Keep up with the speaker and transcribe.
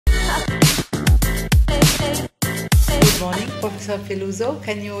morning, Professor Peluso.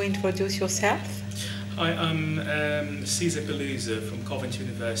 Can you introduce yourself? Hi, I'm Cesar Peluso from Coventry,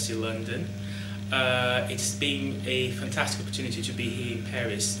 University, London. It's been a fantastic opportunity to be here in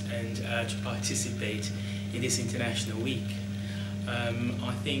Paris and to participate in this International Week.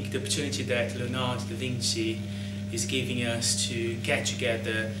 I think the opportunity that Léonard da Vinci is giving us to get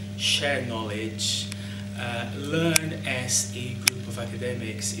together, share knowledge, learn as a group of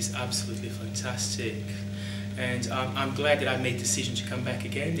academics is absolutely fantastic. And I'm glad that I made the decision to come back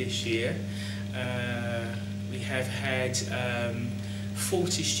again this year. We have had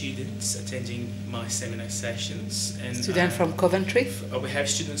 40 students attending my seminar sessions. And students from Coventry? We have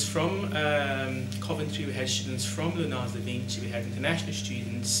students from Coventry, we had students from Léonard da Vinci, we had international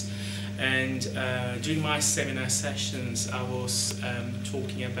students. And during my seminar sessions, I was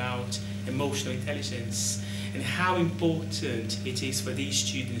talking about emotional intelligence and how important it is for these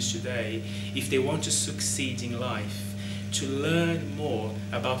students today, if they want to succeed in life, to learn more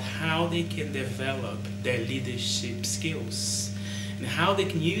about how they can develop their leadership skills and how they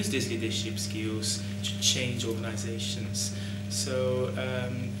can use these leadership skills to change organizations. So,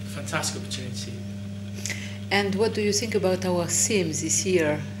 fantastic opportunity. And what do you think about our themes this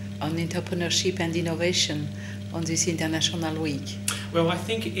year on entrepreneurship and innovation on this International Week? Well, I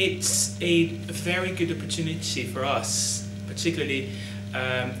think it's a very good opportunity for us, particularly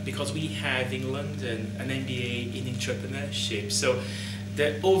because we have in London an MBA in entrepreneurship. So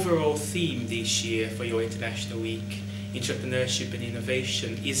the overall theme this year for your International Week, entrepreneurship and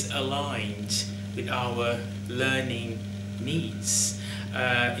innovation, is aligned with our learning needs.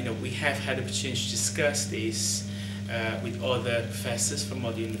 We have had the opportunity to discuss this with other professors from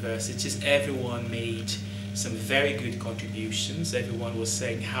other universities. Everyone made some very good contributions. Everyone was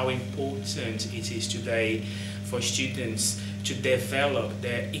saying how important it is today for students to develop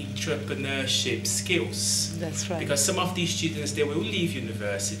their entrepreneurship skills. That's right. Because some of these students, they will leave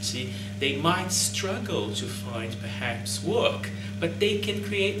university, they might struggle to find perhaps work, but they can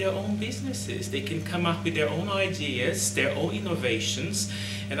create their own businesses. They can come up with their own ideas, their own innovations.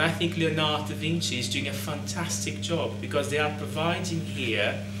 And I think Léonard da Vinci is doing a fantastic job because they are providing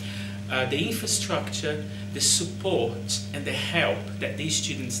here the infrastructure, the support and the help that these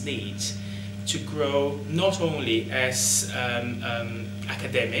students need to grow not only as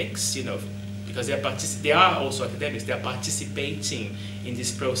academics, because they are also academics, they are participating in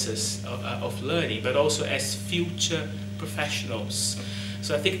this process of learning, but also as future professionals.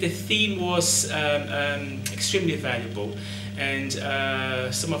 So I think the theme was extremely valuable, and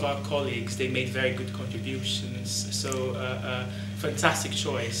some of our colleagues, they made very good contributions. So fantastic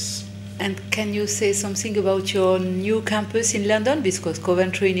choice. And can you say something about your new campus in London? Because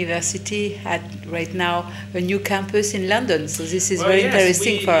Coventry University had right now a new campus in London, so this is very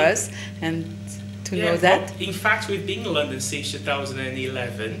interesting for us and to know that. Well, in fact, we've been in London since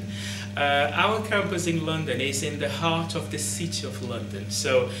 2011. Our campus in London is in the heart of the city of London,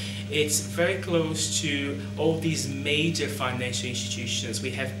 so it's very close to all these major financial institutions.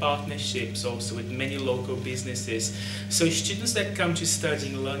 We have partnerships also with many local businesses. So students that come to study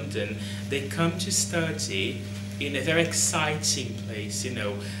in London, they come to study in a very exciting place.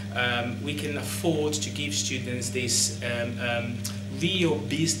 We can afford to give students this real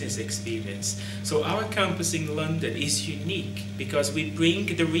business experience. So our campus in London is unique because we bring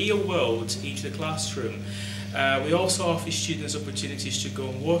the real world into the classroom. We also offer students opportunities to go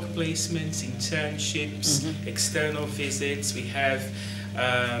on work placements, internships, external visits. We have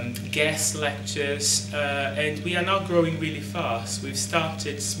guest lectures, and we are now growing really fast. We've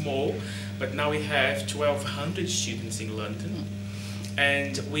started small, but now we have 1,200 students in London,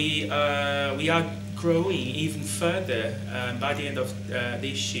 and we are growing even further. By the end of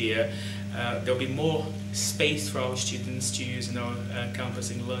this year, there'll be more space for our students to use in our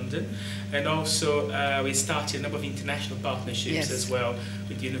campus in London. And also we started a number of international partnerships as well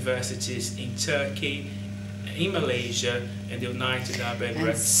with universities in Turkey, in Malaysia and the United Arab Emirates. And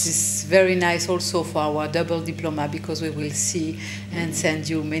this is very nice also for our double diploma, because we will see and send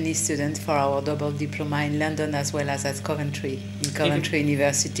you many students for our double diploma in London as well as at Coventry, in Coventry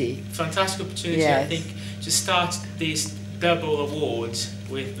University. Fantastic opportunity, I think, to start this double award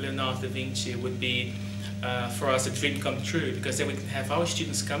with Léonard da Vinci would be for us a dream come true, because then we can have our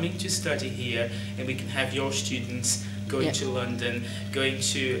students coming to study here and we can have your students going to London, going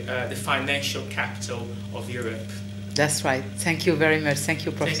to the financial capital of Europe. That's right. Thank you very much. Thank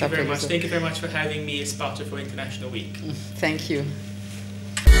you, Professor. Thank you very much. Thank you very much for having me as part of our International Week. Thank you.